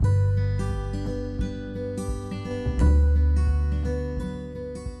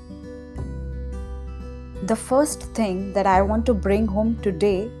the first thing that I want to bring home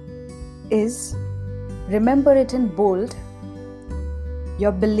today is remember it in bold.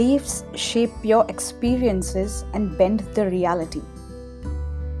 Your beliefs shape your experiences and bend the reality.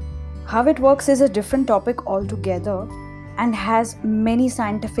 How it works is a different topic altogether and has many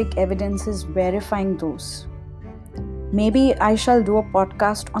scientific evidences verifying those. Maybe I shall do a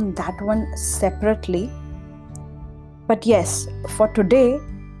podcast on that one separately. But yes, for today,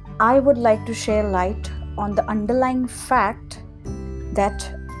 I would like to share light on the underlying fact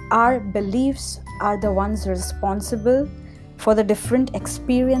that our beliefs are the ones responsible for the different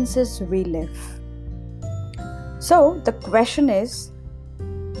experiences we live. So the question is,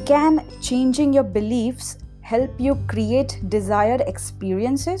 can changing your beliefs help you create desired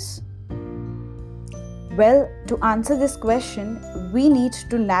experiences? Well, to answer this question, we need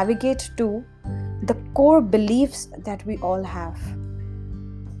to navigate to the core beliefs that we all have.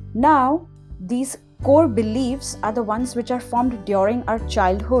 Now, these core beliefs are the ones which are formed during our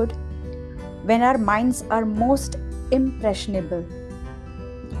childhood when our minds are most impressionable.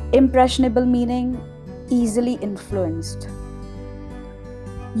 Impressionable meaning easily influenced.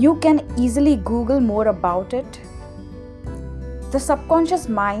 You can easily Google more about it. The subconscious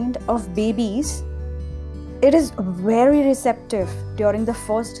mind of babies, it is very receptive during the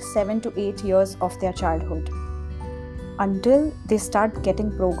first 7 to 8 years of their childhood until they start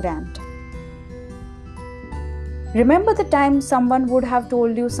getting programmed. Remember the time someone would have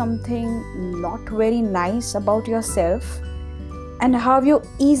told you something not very nice about yourself and how you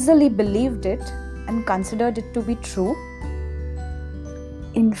easily believed it and considered it to be true?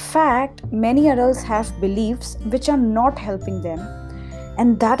 In fact, many adults have beliefs which are not helping them,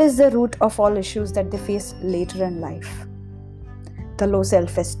 and that is the root of all issues that they face later in life. The low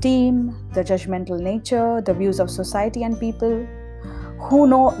self-esteem, the judgmental nature, the views of society and people who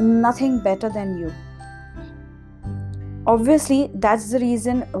know nothing better than you. Obviously, that's the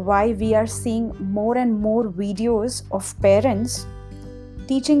reason why we are seeing more and more videos of parents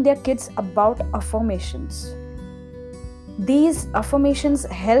teaching their kids about affirmations. These affirmations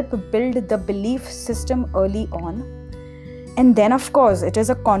help build the belief system early on, and then of course it is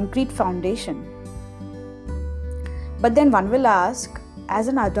a concrete foundation. But then one will ask, as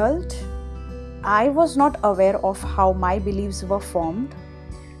an adult, I was not aware of how my beliefs were formed,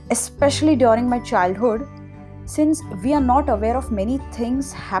 especially during my childhood, since we are not aware of many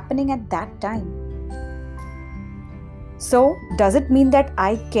things happening at that time. So, does it mean that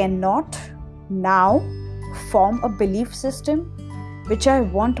I cannot now form a belief system which I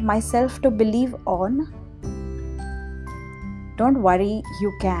want myself to believe on? Don't worry,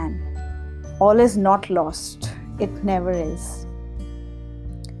 you can. All is not lost. It never is.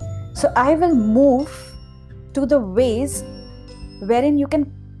 So I will move to the ways wherein you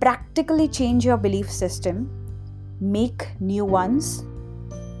can practically change your belief system, make new ones,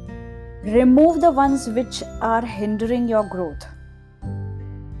 remove the ones which are hindering your growth.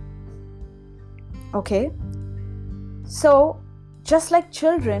 Okay? So, just like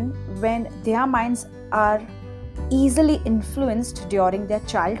children, when their minds are easily influenced during their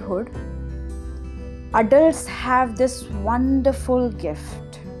childhood, adults have this wonderful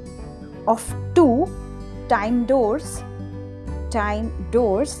gift of 2 time doors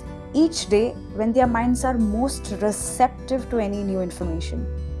each day when their minds are most receptive to any new information.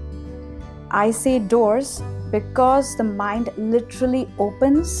 I say doors because the mind literally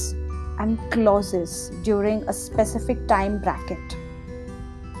opens and closes during a specific time bracket.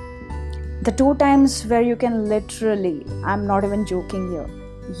 The 2 times where you can literally, I'm not even joking here,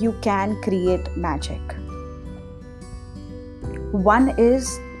 you can create magic. One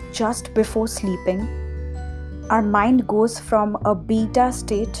is just before sleeping. Our mind goes from a beta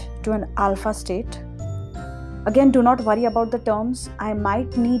state to an alpha state. Again, do not worry about the terms. I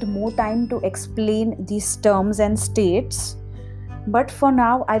might need more time to explain these terms and states, but for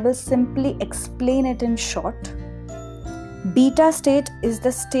now, I will simply explain it in short. Beta state is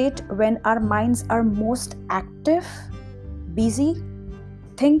the state when our minds are most active, busy,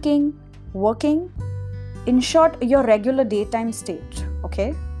 thinking, working. In short, your regular daytime state,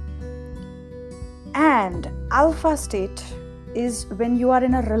 okay? And alpha state is when you are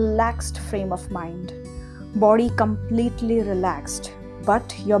in a relaxed frame of mind, body completely relaxed,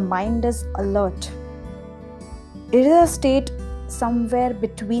 but your mind is alert. It is a state somewhere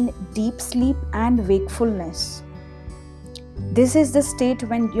between deep sleep and wakefulness. This is the state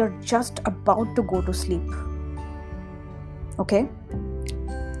when you're just about to go to sleep. Okay?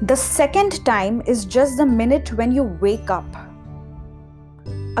 The second time is just the minute when you wake up.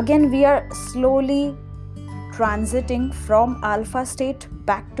 Again, we are slowly transiting from alpha state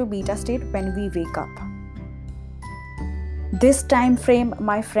back to beta state when we wake up. This time frame,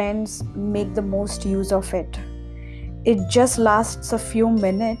 my friends, make the most use of it. It just lasts a few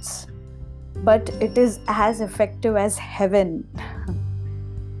minutes, but it is as effective as heaven.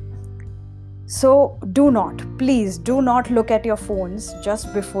 So please do not look at your phones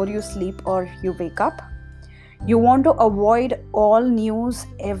just before you sleep or you wake up. You want to avoid all news,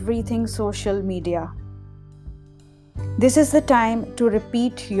 everything social media. This is the time to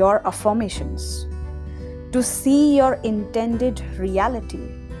repeat your affirmations, to see your intended reality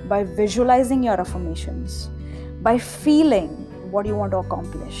by visualizing your affirmations, by feeling what you want to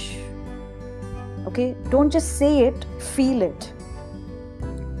accomplish. Okay, don't just say it, feel it.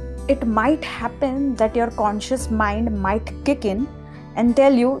 It might happen that your conscious mind might kick in and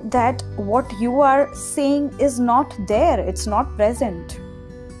tell you that what you are saying is not there, it's not present.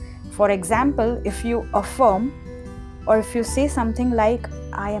 For example, if you affirm or if you say something like,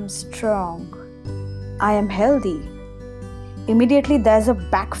 I am strong, I am healthy, immediately there's a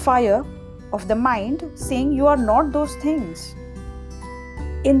backfire of the mind saying you are not those things.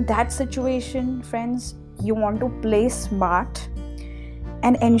 In that situation, friends, you want to play smart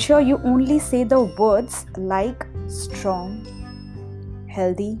and ensure you only say the words like strong,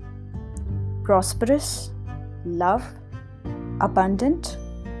 healthy, prosperous, love, abundant.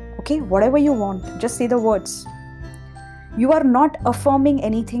 Okay, whatever you want, just say the words. You are not affirming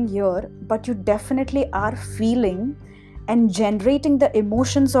anything here, but you definitely are feeling and generating the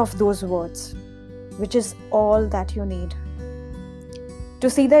emotions of those words, which is all that you need. To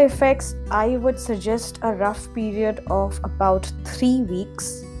see the effects, I would suggest a rough period of about 3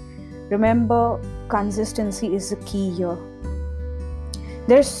 weeks. Remember, consistency is the key here.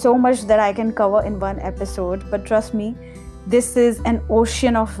 There's so much that I can cover in one episode, but trust me, this is an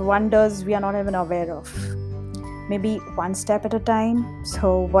ocean of wonders we are not even aware of. Maybe one step at a time,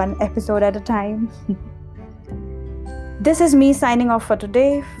 so one episode at a time. This is me signing off for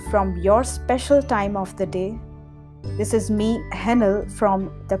today from your special time of the day. This is me, Henel,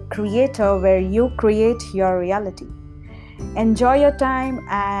 from The Creator, where you create your reality. Enjoy your time,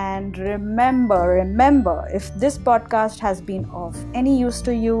 and remember, if this podcast has been of any use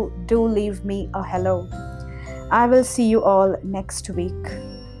to you, do leave me a hello. I will see you all next week.